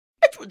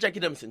with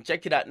Akademiks, and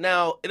check it out.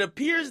 Now, it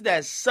appears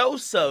that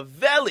Sosa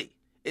Velli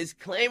is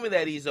claiming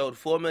that he's owed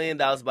 $4 million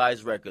by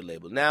his record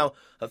label. Now,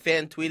 a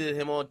fan tweeted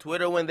him on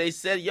Twitter when they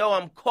said, yo,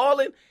 I'm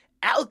calling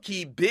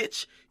Alki,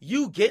 bitch,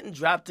 you getting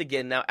dropped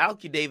again. Now,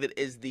 Alki David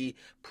is the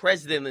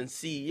president and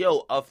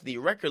CEO of the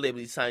record label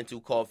he signed to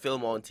called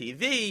Film on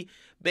TV.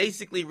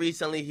 Basically,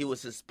 recently, he was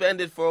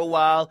suspended for a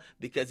while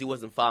because he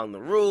wasn't following the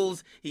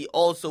rules. He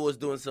also was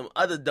doing some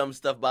other dumb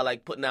stuff by,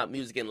 like, putting out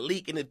music and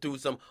leaking it through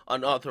some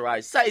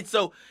unauthorized sites.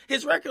 So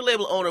his record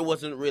label owner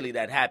wasn't really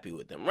that happy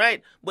with him,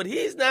 right? But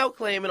he's now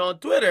claiming on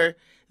Twitter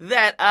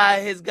that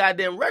his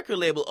goddamn record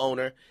label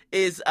owner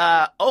is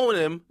owing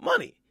him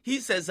money. He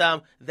says,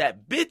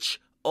 that bitch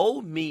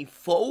owe me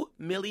 $4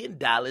 million.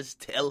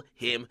 Tell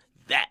him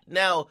that.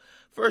 Now,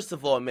 first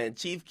of all, man,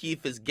 Chief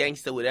Keef is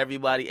gangster with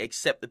everybody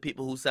except the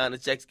people who sign the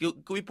checks. Can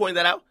we point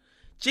that out?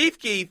 Chief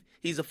Keef,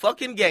 he's a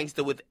fucking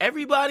gangster with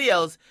everybody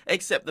else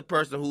except the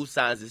person who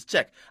signs his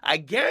check. I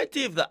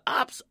guarantee if the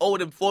ops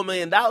owed him $4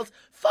 million,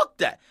 fuck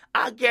that.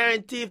 I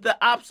guarantee if the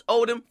ops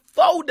owed him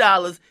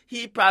 $4,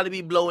 he'd probably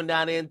be blowing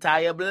down the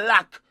entire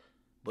block.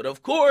 But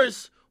of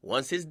course,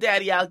 once his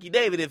daddy, Alki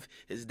David, if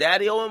his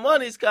daddy owe him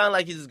money, it's kind of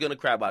like he's just going to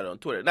cry about it on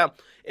Twitter. Now,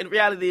 in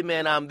reality,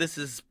 man, this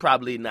is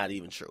probably not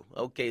even true.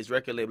 Okay, his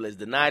record label has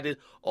denied it.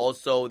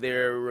 Also,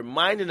 they're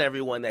reminding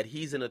everyone that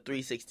he's in a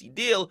 360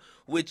 deal,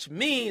 which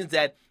means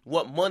that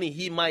what money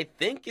he might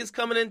think is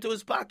coming into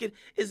his pocket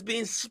is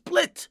being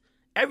split.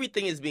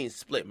 Everything is being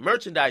split.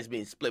 Merchandise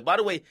being split. By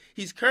the way,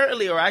 he's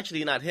currently, or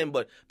actually not him,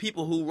 but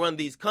people who run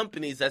these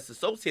companies that's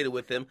associated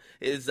with him,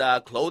 his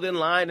clothing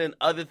line and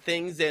other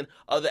things and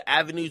other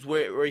avenues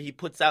where he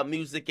puts out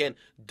music and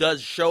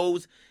does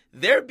shows.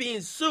 They're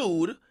being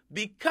sued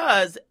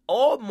because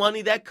all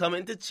money that come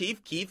into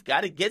Chief Keef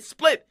got to get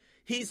split.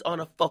 He's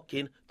on a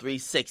fucking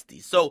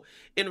 360. So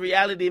in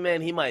reality, man,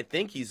 he might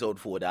think he's owed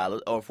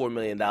 $4 or $4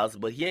 million,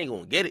 but he ain't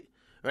going to get it.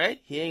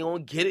 Right? He ain't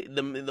going to get it.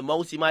 The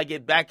most he might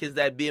get back is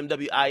that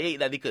BMW i8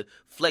 that he could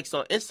flex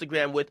on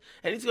Instagram with,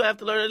 and he's going to have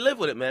to learn to live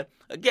with it, man.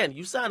 Again,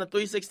 you sign a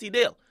 360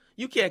 deal.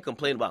 You can't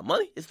complain about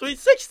money. It's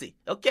 360,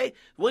 okay?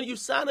 When you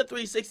sign a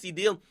 360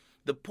 deal,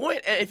 the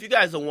point, and if you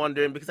guys are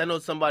wondering, because I know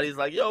somebody's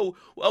like, yo,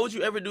 why would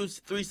you ever do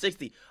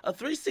 360? A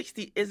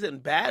 360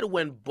 isn't bad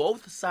when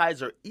both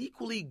sides are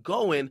equally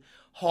going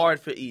hard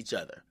for each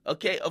other,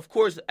 okay? Of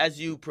course, as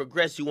you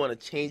progress, you want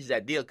to change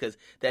that deal because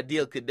that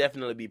deal could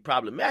definitely be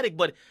problematic.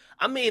 But,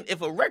 I mean,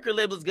 if a record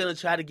label is going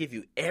to try to give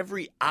you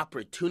every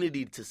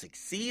opportunity to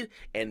succeed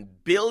and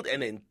build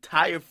an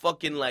entire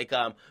fucking, like,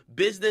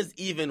 business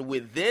even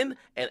within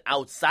and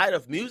outside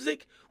of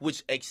music,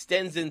 which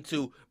extends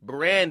into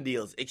brand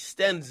deals,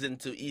 extends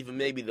into even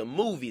maybe the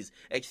movies,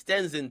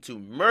 extends into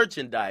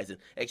merchandising,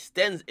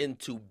 extends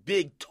into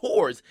big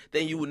tours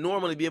than you would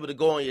normally be able to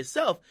go on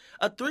yourself,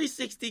 a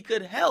 360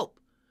 could help.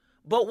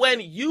 But when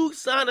you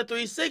sign a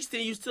 360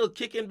 and you still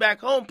kicking back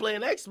home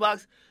playing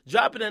Xbox,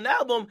 dropping an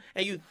album,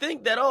 and you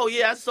think that, oh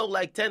yeah, I sold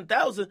like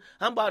 10,000,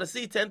 I'm about to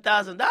see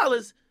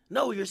 $10,000.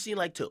 No, you're seeing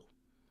like 2.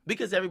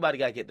 Because everybody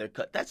got to get their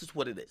cut. That's just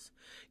what it is.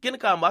 Get in the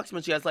comment box.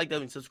 Make sure you guys like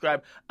that and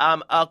subscribe.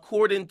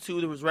 According to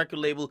the record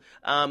label,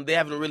 they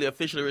haven't really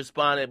officially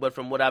responded, but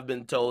from what I've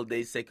been told,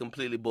 they say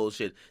completely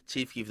bullshit.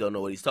 Chief Keef don't know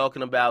what he's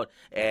talking about,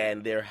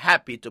 and they're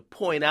happy to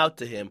point out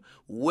to him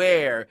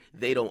where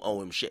they don't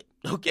owe him shit.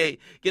 Okay?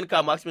 Get in the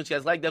comment box. Make sure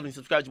you guys like that and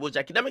subscribe to your boy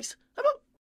Akademiks. I'm out.